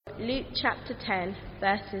Luke chapter 10,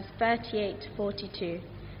 verses 38 to 42.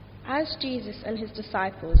 As Jesus and his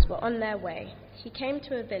disciples were on their way, he came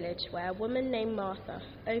to a village where a woman named Martha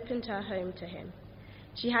opened her home to him.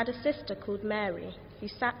 She had a sister called Mary, who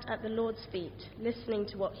sat at the Lord's feet, listening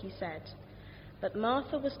to what he said. But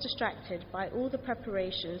Martha was distracted by all the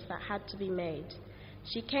preparations that had to be made.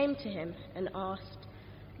 She came to him and asked,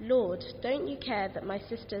 "Lord, don't you care that my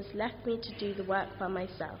sister's left me to do the work by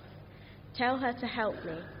myself? Tell her to help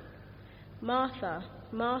me." "Martha,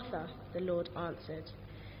 Martha," the Lord answered,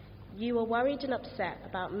 "you are worried and upset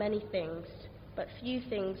about many things, but few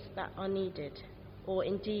things that are needed, or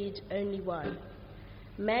indeed only one.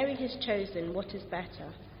 Mary has chosen what is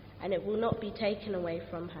better, and it will not be taken away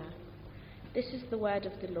from her." This is the word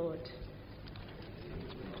of the Lord.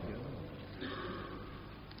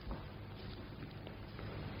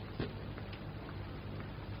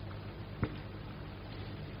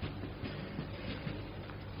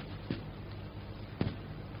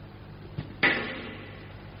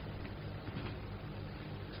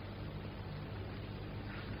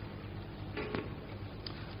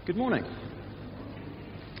 Good morning,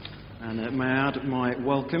 and may I add my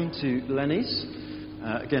welcome to Lenny's,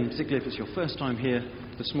 again, particularly if it's your first time here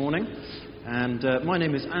this morning. And my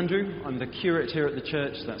name is Andrew. I'm the curate here at the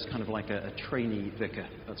church. That's kind of like a trainee vicar.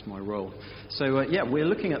 That's my role. So, we're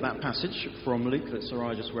looking at that passage from Luke that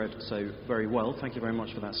Sarai just read so very well. Thank you very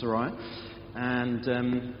much for that, Sarai.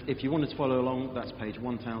 And if you wanted to follow along, that's page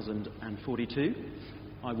 1042.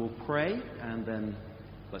 I will pray, and then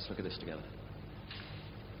let's look at this together.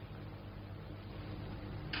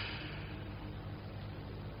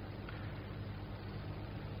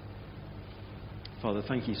 Father,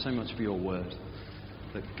 thank you so much for your word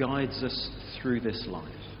that guides us through this life.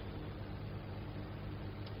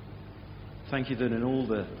 Thank you that in all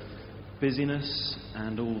the busyness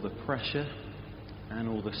and all the pressure and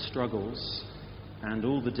all the struggles and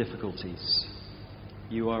all the difficulties,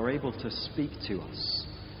 you are able to speak to us.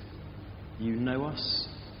 You know us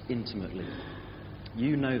intimately.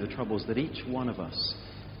 You know the troubles that each one of us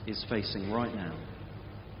is facing right now.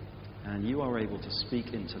 And you are able to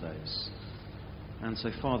speak into those. And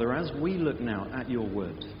so, Father, as we look now at your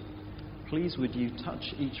word, please would you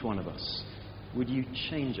touch each one of us? Would you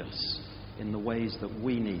change us in the ways that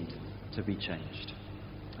we need to be changed?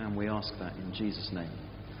 And we ask that in Jesus' name.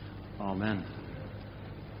 Amen.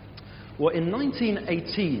 Well, in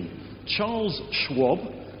 1918, Charles Schwab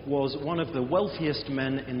was one of the wealthiest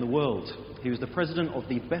men in the world. He was the president of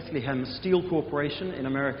the Bethlehem Steel Corporation in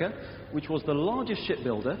America, which was the largest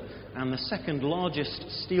shipbuilder and the second largest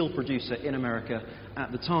steel producer in America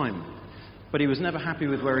at the time. But he was never happy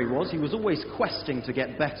with where he was. He was always questing to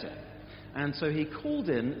get better. And so he called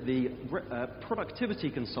in the productivity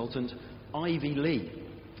consultant Ivy Lee.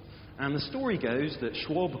 And the story goes that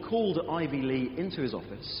Schwab called Ivy Lee into his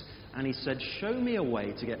office and he said, "Show me a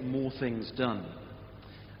way to get more things done."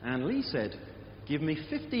 And Lee said, "Give me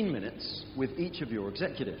 15 minutes with each of your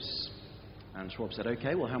executives." And Schwab said,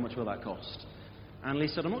 "Okay, well, how much will that cost?" And Lee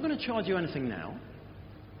said, "I'm not going to charge you anything now,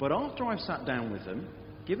 but after I've sat down with them,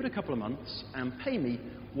 give it a couple of months and pay me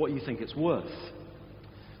what you think it's worth."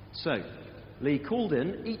 So Lee called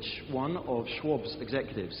in each one of Schwab's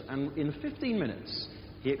executives, and in 15 minutes,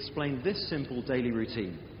 he explained this simple daily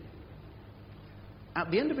routine.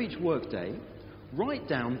 At the end of each workday, write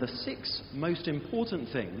down the 6 most important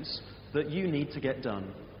things that you need to get done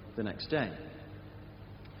the next day.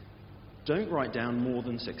 Don't write down more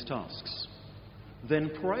than 6 tasks. Then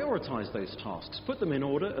prioritize those tasks. Put them in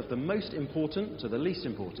order of the most important to the least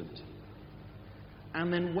important.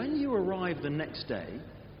 And then when you arrive the next day,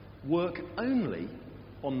 work only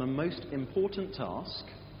on the most important task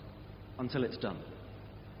until it's done.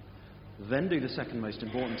 Then do the second most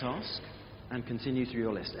important task and continue through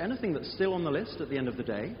your list. Anything that's still on the list at the end of the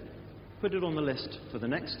day, put it on the list for the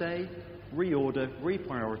next day, reorder,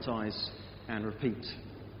 reprioritize, and repeat.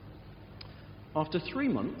 After 3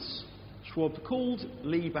 months, Schwab called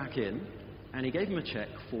Lee back in and he gave him a check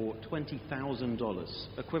for $20,000.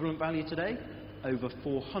 Equivalent value today? Over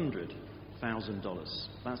 $400,000.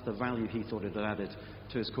 That's the value he thought it had added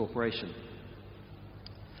to his corporation.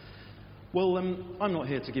 Well, I'm not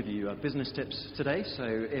here to give you business tips today, so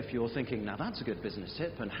if you're thinking, now that's a good business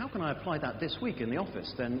tip, and how can I apply that this week in the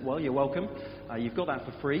office, then, well, you're welcome. You've got that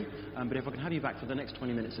for free, but if I can have you back for the next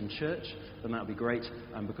 20 minutes in church, then that would be great,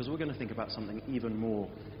 because we're going to think about something even more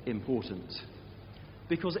important.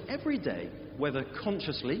 Because every day, whether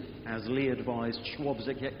consciously, as Lee advised Schwab's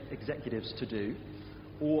executives to do,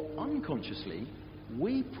 or unconsciously,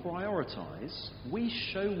 we prioritize, we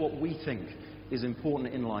show what we think is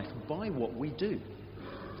important in life by what we do.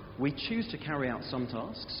 We choose to carry out some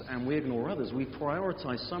tasks and we ignore others. We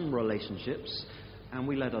prioritize some relationships and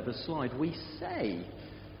we let others slide. We say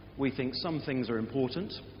we think some things are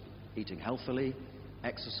important, eating healthily,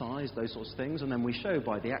 exercise, those sorts of things, and then we show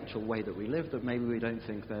by the actual way that we live that maybe we don't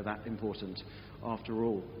think they're that important after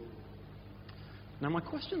all. Now, my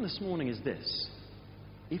question this morning is this.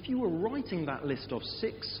 If you were writing that list of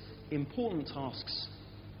 6 important tasks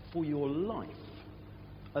for your life,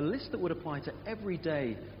 a list that would apply to every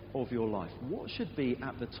day of your life, what should be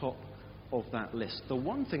at the top of that list? The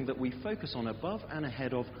one thing that we focus on above and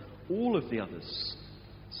ahead of all of the others.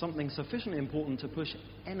 Something sufficiently important to push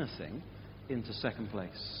anything into second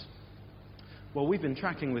place. Well, we've been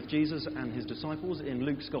tracking with Jesus and his disciples in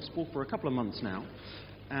Luke's Gospel for a couple of months now,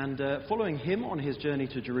 and following him on his journey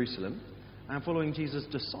to Jerusalem, and following Jesus'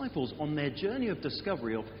 disciples on their journey of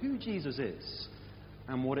discovery of who Jesus is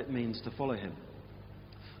and what it means to follow him.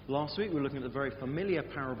 Last week we were looking at the very familiar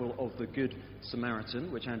parable of the Good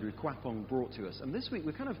Samaritan, which Andrew Kwapong brought to us. And this week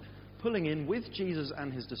we're kind of pulling in with Jesus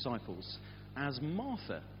and his disciples as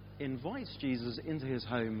Martha invites Jesus into his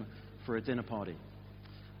home for a dinner party.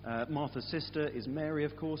 Martha's sister is Mary,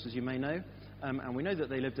 of course, as you may know. And we know that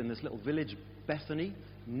they lived in this little village, Bethany,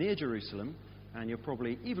 near Jerusalem. And you're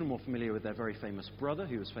probably even more familiar with their very famous brother,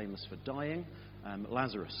 who was famous for dying,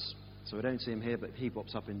 Lazarus. So we don't see him here, but he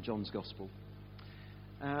pops up in John's Gospel.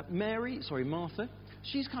 Martha,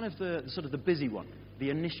 she's kind of the busy one, the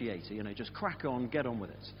initiator, just crack on, get on with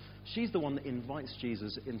it. She's the one that invites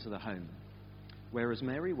Jesus into the home. Whereas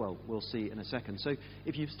Mary, well, we'll see in a second. So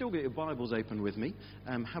if you've still got your Bibles open with me,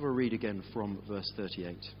 have a read again from verse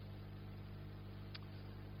 38.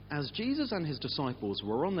 As Jesus and his disciples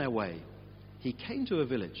were on their way, he came to a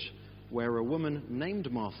village where a woman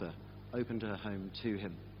named Martha opened her home to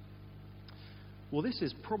him. Well, this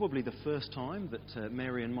is probably the first time that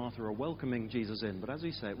Mary and Martha are welcoming Jesus in, but as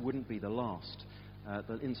we say, it wouldn't be the last.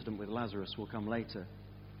 The incident with Lazarus will come later.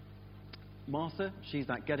 Martha, she's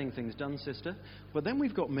that getting things done sister. But then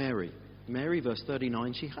we've got Mary. Mary, verse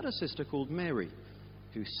 39, she had a sister called Mary,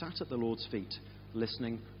 who sat at the Lord's feet,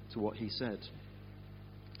 listening to what he said.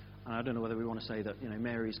 And I don't know whether we want to say that,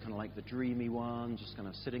 Mary's kind of like the dreamy one, just kind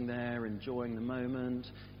of sitting there, enjoying the moment.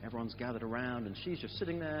 Everyone's gathered around, and she's just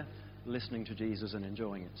sitting there, listening to Jesus and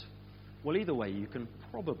enjoying it. Well, either way,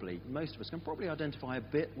 most of us can probably identify a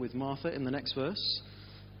bit with Martha in the next verse.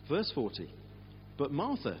 Verse 40. But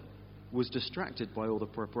Martha was distracted by all the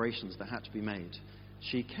preparations that had to be made.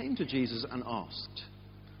 She came to Jesus and asked,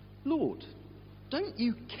 "Lord, don't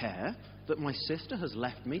you care that my sister has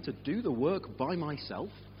left me to do the work by myself?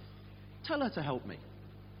 Tell her to help me."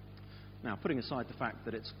 Now, putting aside the fact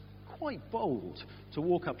that it's quite bold to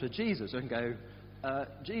walk up to Jesus and go,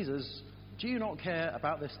 Jesus, do you not care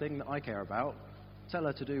about this thing that I care about? Tell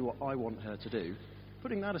her to do what I want her to do.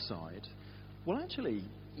 Putting that aside, well, actually,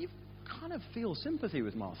 you kind of feel sympathy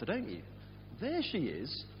with Martha, don't you? There she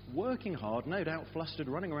is, working hard, no doubt flustered,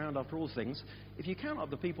 running around after all things. If you count up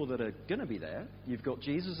the people that are going to be there, you've got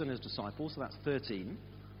Jesus and his disciples, so that's 13,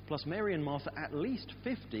 plus Mary and Martha, at least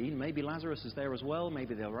 15. Maybe Lazarus is there as well,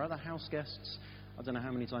 maybe there are other house guests. I don't know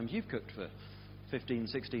how many times you've cooked for 15,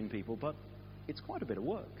 16 people, but it's quite a bit of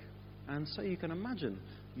work. And so you can imagine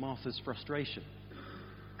Martha's frustration.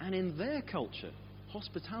 And in their culture,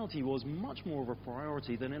 hospitality was much more of a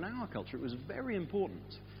priority than in our culture. It was very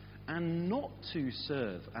important. And not to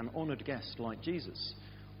serve an honoured guest like Jesus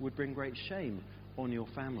would bring great shame on your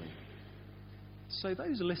family. So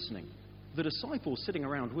those listening, the disciples sitting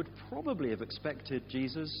around, would probably have expected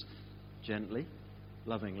Jesus gently,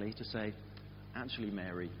 lovingly, to say, "Actually,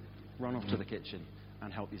 Mary, run off to the kitchen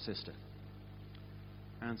and help your sister."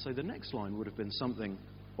 And so the next line would have been something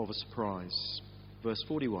of a surprise. Verse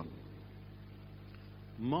 41.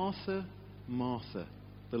 "Martha, Martha,"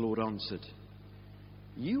 the Lord answered,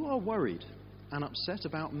 "you are worried and upset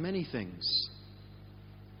about many things,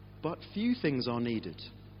 but few things are needed,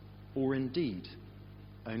 or indeed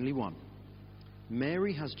only one.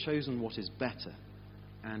 Mary has chosen what is better,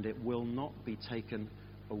 and it will not be taken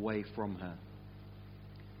away from her."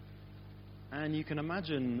 And you can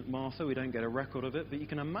imagine Martha, we don't get a record of it, but you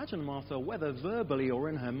can imagine Martha, whether verbally or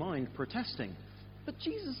in her mind, protesting. "But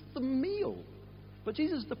Jesus, the meal. But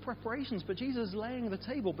Jesus, the preparations. But Jesus, laying the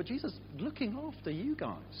table. But Jesus, looking after you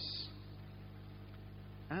guys."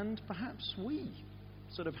 And perhaps we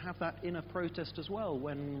sort of have that inner protest as well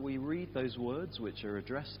when we read those words which are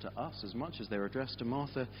addressed to us as much as they're addressed to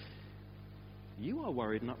Martha. You are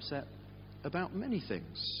worried and upset about many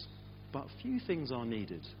things, but few things are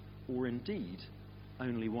needed, or indeed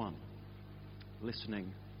only one.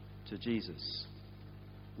 Listening to Jesus.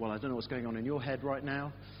 Well, I don't know what's going on in your head right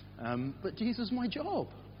now, but Jesus, my job.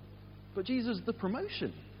 But Jesus, the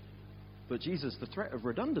promotion. But Jesus, the threat of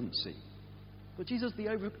redundancy. But Jesus, the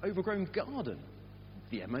overgrown garden.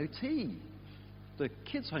 The MOT. The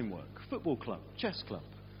kids' homework. Football club. Chess club.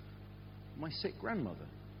 My sick grandmother.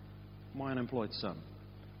 My unemployed son.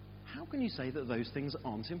 How can you say that those things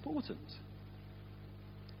aren't important?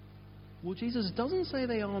 Well, Jesus doesn't say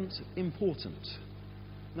they aren't important.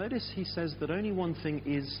 Notice he says that only one thing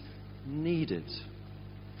is needed.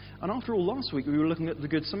 And after all, last week we were looking at the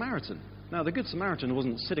Good Samaritan. Now, the Good Samaritan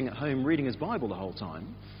wasn't sitting at home reading his Bible the whole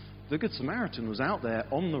time. The Good Samaritan was out there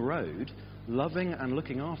on the road, loving and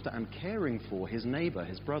looking after and caring for his neighbour,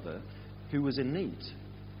 his brother, who was in need.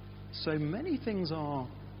 So many things are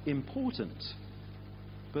important.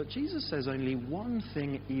 But Jesus says only one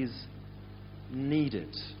thing is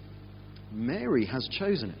needed. Mary has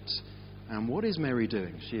chosen it. And what is Mary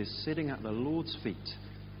doing? She is sitting at the Lord's feet,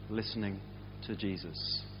 listening to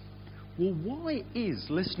Jesus. Well, why is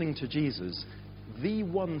listening to Jesus the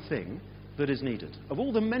one thing that is needed? Of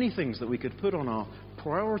all the many things that we could put on our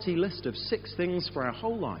priority list of 6 things for our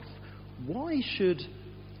whole life, why should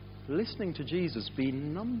listening to Jesus be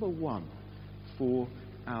number 1 for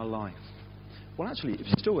our life? Well, actually, if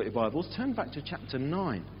you've still got your Bibles, turn back to chapter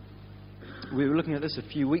 9. We were looking at this a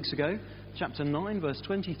few weeks ago. Chapter 9, verse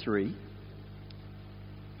 23.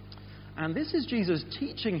 And this is Jesus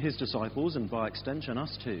teaching his disciples, and by extension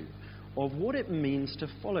us too, of what it means to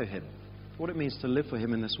follow him, what it means to live for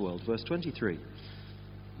him in this world. Verse 23.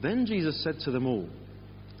 Then Jesus said to them all,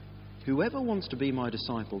 "Whoever wants to be my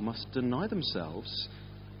disciple must deny themselves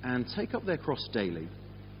and take up their cross daily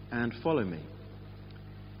and follow me.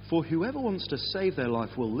 For whoever wants to save their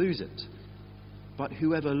life will lose it, but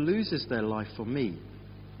whoever loses their life for me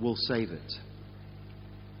will save it.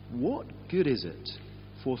 What good is it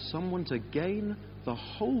for someone to gain the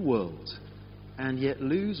whole world and yet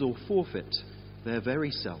lose or forfeit their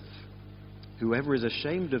very self? Whoever is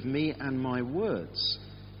ashamed of me and my words,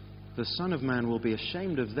 the Son of Man will be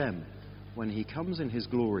ashamed of them when he comes in his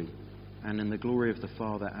glory and in the glory of the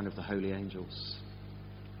Father and of the holy angels."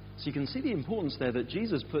 So you can see the importance there that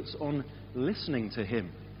Jesus puts on listening to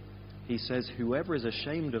him. He says, whoever is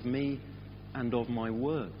ashamed of me and of my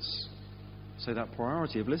words. So that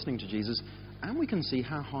priority of listening to Jesus, and we can see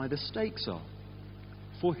how high the stakes are.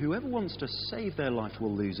 For whoever wants to save their life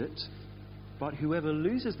will lose it, but whoever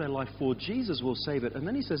loses their life for Jesus will save it. And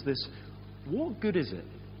then he says this, what good is it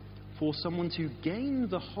for someone to gain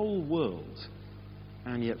the whole world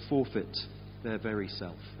and yet forfeit their very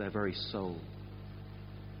self, their very soul?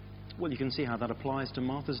 Well, you can see how that applies to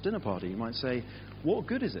Martha's dinner party. You might say, what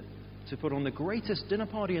good is it to put on the greatest dinner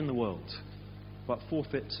party in the world, but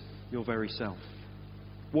forfeit your very self?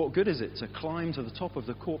 What good is it to climb to the top of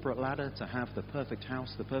the corporate ladder, to have the perfect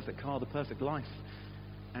house, the perfect car, the perfect life,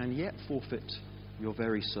 and yet forfeit your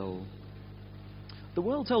very soul? The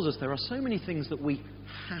world tells us there are so many things that we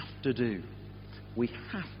have to do. We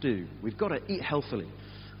have to. We've got to eat healthily,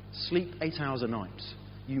 sleep 8 hours a night.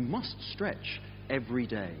 You must stretch every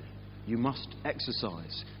day. You must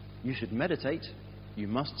exercise. You should meditate. You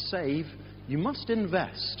must save. You must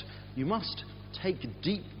invest. You must take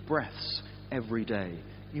deep breaths every day.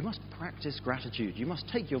 You must practice gratitude. You must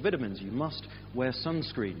take your vitamins. You must wear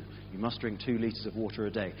sunscreen. You must drink 2 litres of water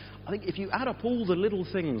a day. I think if you add up all the little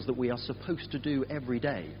things that we are supposed to do every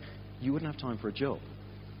day, you wouldn't have time for a job.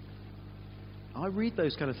 I read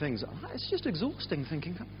those kind of things. It's just exhausting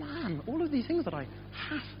thinking, man, all of these things that I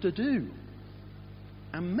have to do.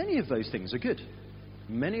 And many of those things are good.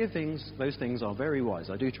 Many of those things are very wise.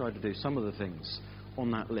 I do try to do some of the things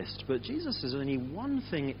on that list. But Jesus says only one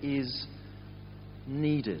thing is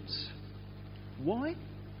needed. Why?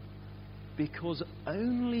 Because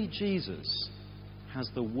only Jesus has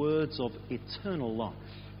the words of eternal life.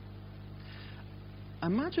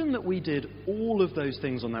 Imagine that we did all of those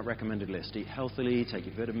things on that recommended list. Eat healthily, take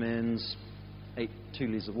your vitamins, 2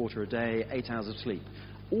 litres of water a day, 8 hours of sleep.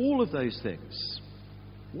 All of those things.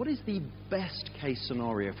 What is the best case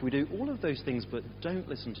scenario if we do all of those things but don't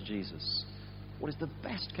listen to Jesus? What is the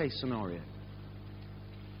best case scenario?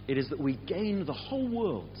 It is that we gain the whole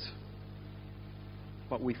world,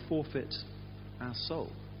 but we forfeit our soul.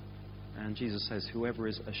 And Jesus says, whoever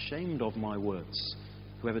is ashamed of my words,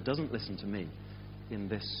 whoever doesn't listen to me in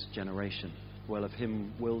this generation, well, of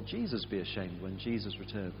him will Jesus be ashamed when Jesus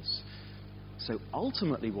returns. So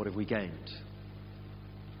ultimately, what have we gained?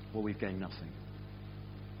 Well, we've gained nothing.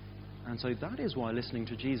 And so that is why listening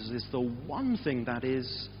to Jesus is the one thing that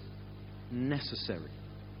is necessary.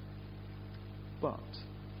 But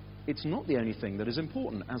it's not the only thing that is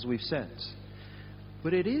important, as we've said.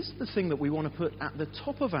 But it is the thing that we want to put at the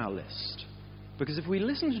top of our list. Because if we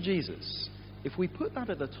listen to Jesus, if we put that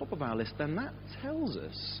at the top of our list, then that tells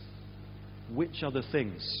us which other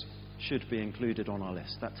things should be included on our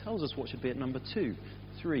list. That tells us what should be at number 2,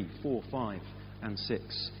 3, 4, 5, and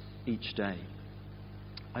 6 each day.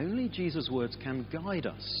 Only Jesus' words can guide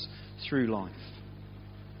us through life.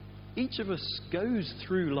 Each of us goes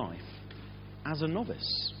through life as a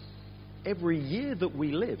novice. Every year that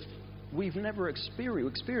we live, we've never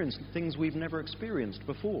experienced things we've never experienced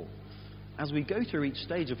before. As we go through each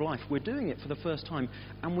stage of life, we're doing it for the first time,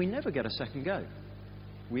 and we never get a second go.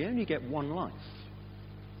 We only get one life.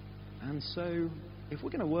 And so, if we're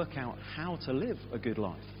going to work out how to live a good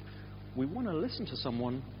life, we want to listen to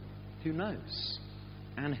someone who knows.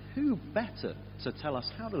 And who better to tell us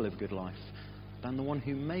how to live a good life than the one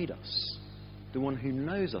who made us, the one who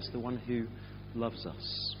knows us, the one who loves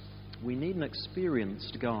us. We need an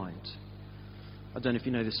experienced guide. I don't know if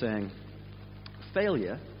you know the saying,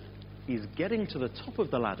 failure is getting to the top of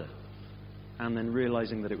the ladder and then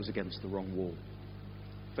realizing that it was against the wrong wall.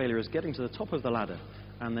 Failure is getting to the top of the ladder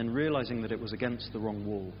and then realizing that it was against the wrong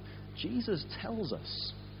wall. Jesus tells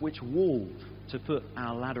us which wall to put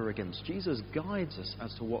our ladder against. Jesus guides us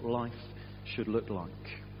as to what life should look like.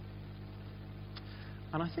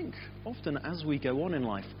 And I think often as we go on in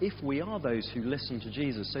life, if we are those who listen to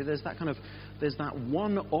Jesus, so there's that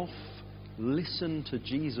one-off listen to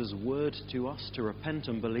Jesus' word to us to repent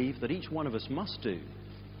and believe that each one of us must do.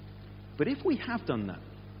 But if we have done that,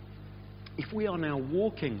 if we are now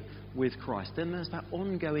walking with Christ, then there's that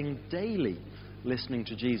ongoing daily listening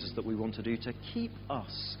to Jesus that we want to do to keep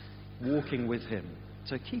us walking with him,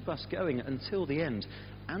 to keep us going until the end,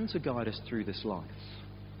 and to guide us through this life.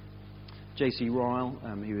 J.C. Ryle,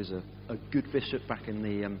 who was a good bishop back in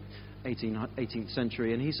the 18th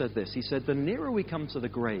century, and he said this. He said, "The nearer we come to the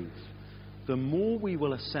grave, the more we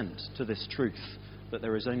will assent to this truth that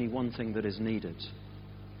there is only one thing that is needed.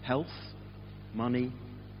 Health, money,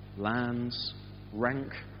 lands, rank,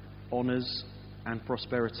 honours, and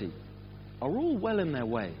prosperity are all well in their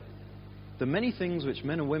way. The many things which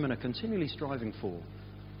men and women are continually striving for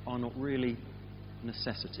are not really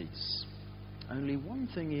necessities. Only one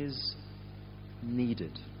thing is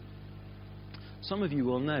needed." Some of you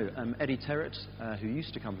will know Eddie Terrett, who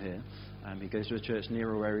used to come here. He goes to a church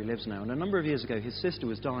nearer where he lives now. And a number of years ago, his sister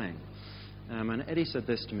was dying. And Eddie said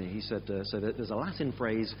this to me. He said, so that there's a Latin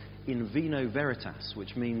phrase, in vino veritas,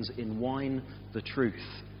 which means in wine the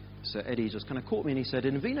truth. So Eddie just kind of caught me and he said,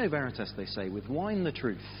 in vino veritas, they say, with wine the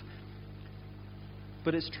truth.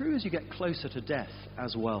 But it's true as you get closer to death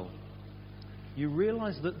as well. You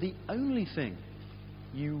realise that the only thing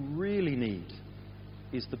you really need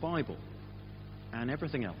is the Bible, and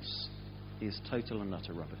everything else is total and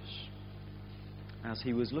utter rubbish. As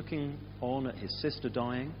he was looking on at his sister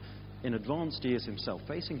dying, in advanced years himself,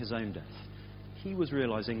 facing his own death, he was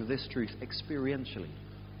realising this truth experientially.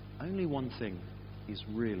 Only one thing is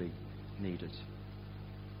really needed.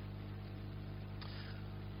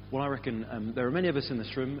 Well, I reckon there are many of us in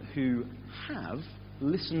this room who have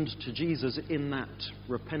listened to Jesus in that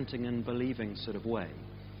repenting and believing sort of way.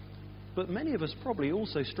 But many of us probably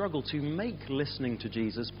also struggle to make listening to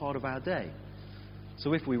Jesus part of our day.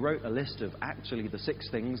 So if we wrote a list of actually the 6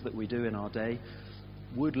 things that we do in our day,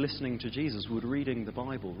 would listening to Jesus, would reading the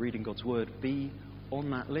Bible, reading God's Word be on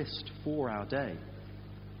that list for our day?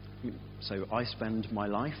 So I spend my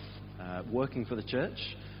life working for the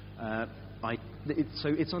church. So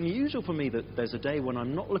it's unusual for me that there's a day when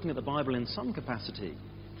I'm not looking at the Bible in some capacity.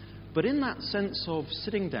 But in that sense of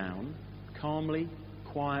sitting down, calmly,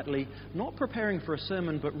 quietly, not preparing for a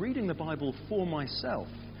sermon, but reading the Bible for myself,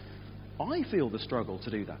 I feel the struggle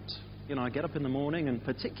to do that. You know, I get up in the morning, and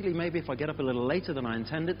particularly maybe if I get up a little later than I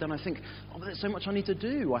intended, then I think, oh, there's so much I need to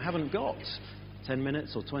do. I haven't got 10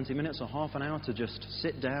 minutes or 20 minutes or half an hour to just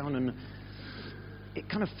sit down, and it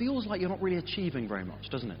kind of feels like you're not really achieving very much,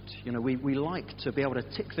 doesn't it? You know, we like to be able to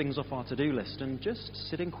tick things off our to-do list, and just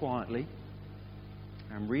sitting quietly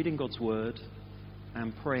and reading God's Word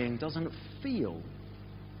and praying doesn't feel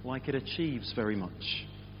like it achieves very much.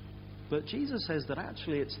 But Jesus says that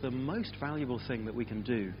actually it's the most valuable thing that we can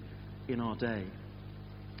do in our day.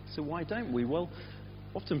 So why don't we? Well,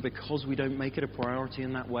 often because we don't make it a priority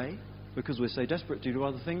in that way, because we're so desperate to do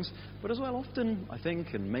other things, but as well often, I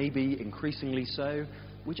think, and maybe increasingly so,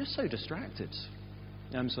 we're just so distracted.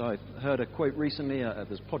 So I heard a quote recently at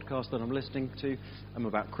this podcast that I'm listening to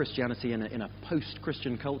about Christianity in a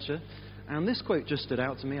post-Christian culture, and this quote just stood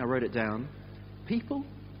out to me. I wrote it down. People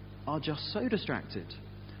are just so distracted.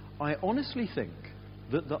 I honestly think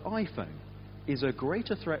that the iPhone is a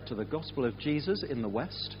greater threat to the gospel of Jesus in the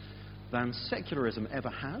West than secularism ever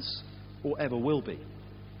has or ever will be.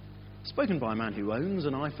 Spoken by a man who owns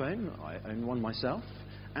an iPhone, I own one myself,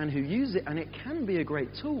 and who uses it, and it can be a great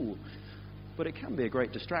tool, but it can be a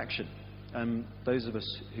great distraction. Those of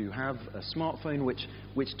us who have a smartphone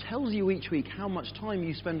which tells you each week how much time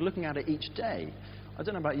you spend looking at it each day. I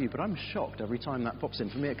don't know about you, but I'm shocked every time that pops in.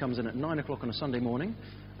 For me, it comes in at 9 o'clock on a Sunday morning,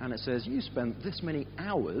 and it says, you spent this many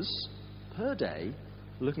hours per day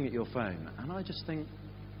looking at your phone. And I just think,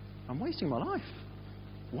 I'm wasting my life.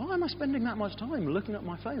 Why am I spending that much time looking at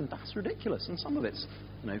my phone? That's ridiculous. And some of it's,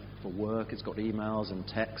 for work, it's got emails and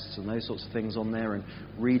texts and those sorts of things on there and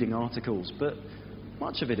reading articles. But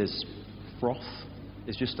much of it is froth,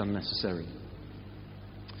 is just unnecessary.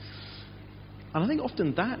 And I think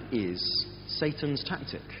often that is Satan's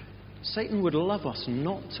tactic. Satan would love us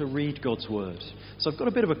not to read God's word. So I've got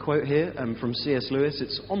a bit of a quote here from C.S. Lewis.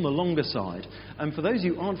 It's on the longer side. And for those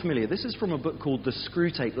who aren't familiar, this is from a book called The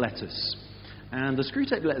Screwtape Letters. And The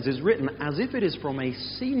Screwtape Letters is written as if it is from a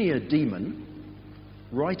senior demon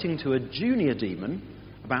writing to a junior demon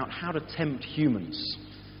about how to tempt humans.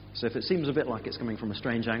 So if it seems a bit like it's coming from a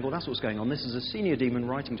strange angle, that's what's going on. This is a senior demon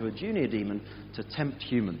writing to a junior demon to tempt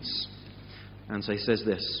humans. And so he says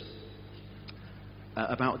this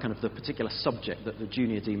about kind of the particular subject that the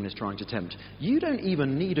junior demon is trying to tempt. You don't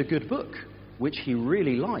even need a good book, which he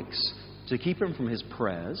really likes, to keep him from his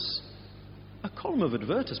prayers. A column of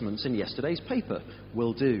advertisements in yesterday's paper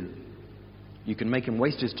will do. You can make him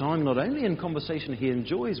waste his time not only in conversation he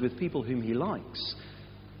enjoys with people whom he likes,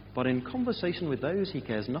 but in conversation with those he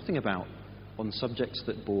cares nothing about on subjects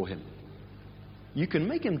that bore him. You can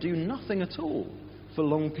make him do nothing at all for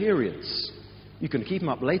long periods. You can keep him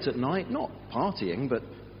up late at night, not partying, but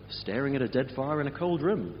staring at a dead fire in a cold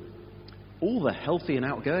room. All the healthy and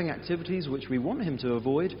outgoing activities which we want him to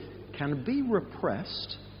avoid can be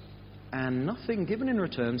repressed and nothing given in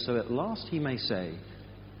return, so at last he may say,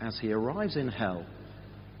 as he arrives in hell,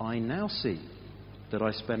 I now see that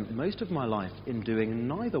I spent most of my life in doing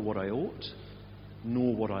neither what I ought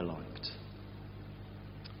nor what I liked.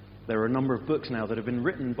 There are a number of books now that have been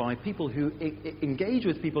written by people who engage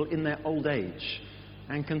with people in their old age.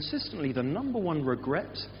 And consistently, the number one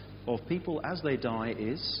regret of people as they die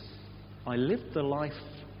is, I lived the life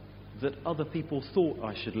that other people thought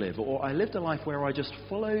I should live. Or I lived a life where I just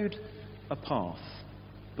followed a path,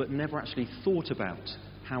 but never actually thought about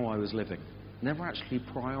how I was living. Never actually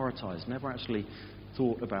prioritized, never actually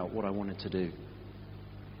thought about what I wanted to do.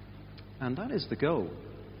 And that is the goal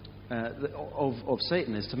of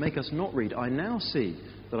Satan, is to make us not read. I now see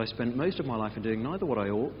that I spent most of my life in doing neither what I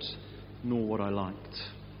ought nor what I liked.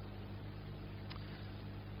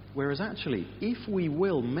 Whereas actually, if we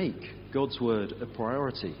will make God's word a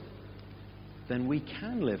priority, then we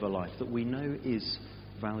can live a life that we know is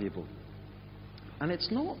valuable. And it's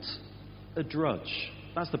not a drudge.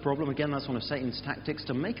 That's the problem. Again, that's one of Satan's tactics,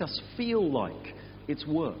 to make us feel like it's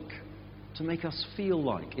work. To make us feel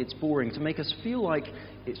like it's boring, to make us feel like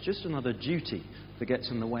it's just another duty that gets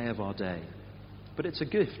in the way of our day. But it's a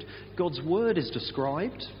gift. God's word is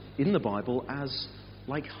described in the Bible as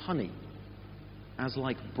like honey, as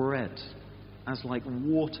like bread, as like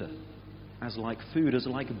water, as like food, as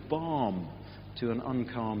like balm to an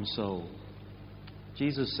uncalm soul.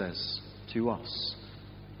 Jesus says to us,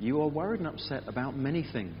 you are worried and upset about many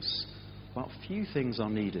things, but few things are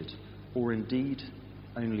needed, or indeed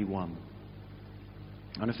only one.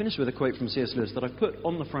 And I finish with a quote from C.S. Lewis that I've put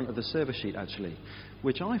on the front of the service sheet, actually,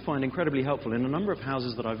 which I find incredibly helpful in a number of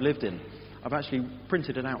houses that I've lived in. I've actually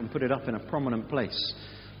printed it out and put it up in a prominent place.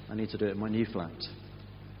 I need to do it in my new flat.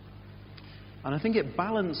 And I think it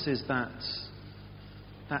balances that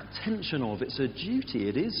tension of it's a duty,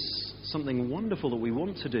 it is something wonderful that we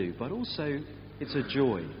want to do, but also it's a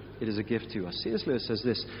joy. It is a gift to us. C.S. Lewis says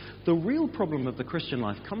this, the real problem of the Christian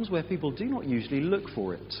life comes where people do not usually look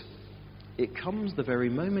for it. It comes the very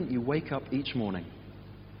moment you wake up each morning.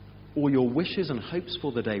 All your wishes and hopes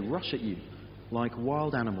for the day rush at you like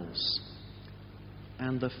wild animals.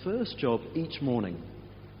 And the first job each morning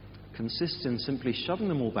consists in simply shoving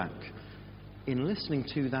them all back, in listening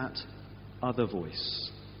to that other voice,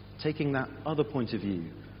 taking that other point of view,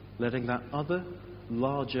 letting that other,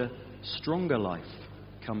 larger, stronger life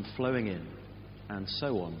come flowing in, and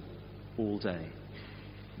so on, all day.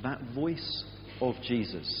 That voice of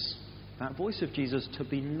Jesus. That voice of Jesus to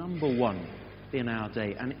be number one in our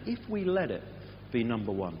day. And if we let it be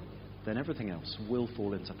number one, then everything else will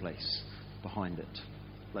fall into place behind it.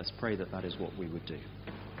 Let's pray that that is what we would do.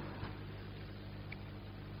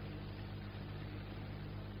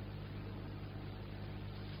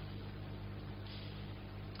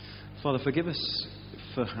 Father, forgive us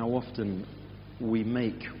for how often we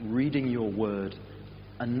make reading your word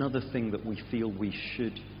another thing that we feel we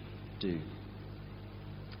should do.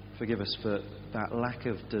 Forgive us for that lack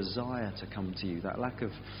of desire to come to you, that lack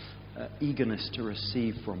of eagerness to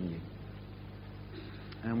receive from you.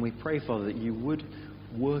 And we pray, Father, that you would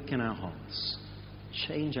work in our hearts,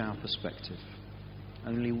 change our perspective.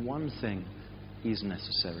 Only one thing is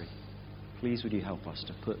necessary. Please would you help us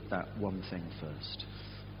to put that one thing first.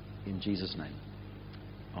 In Jesus' name,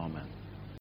 amen.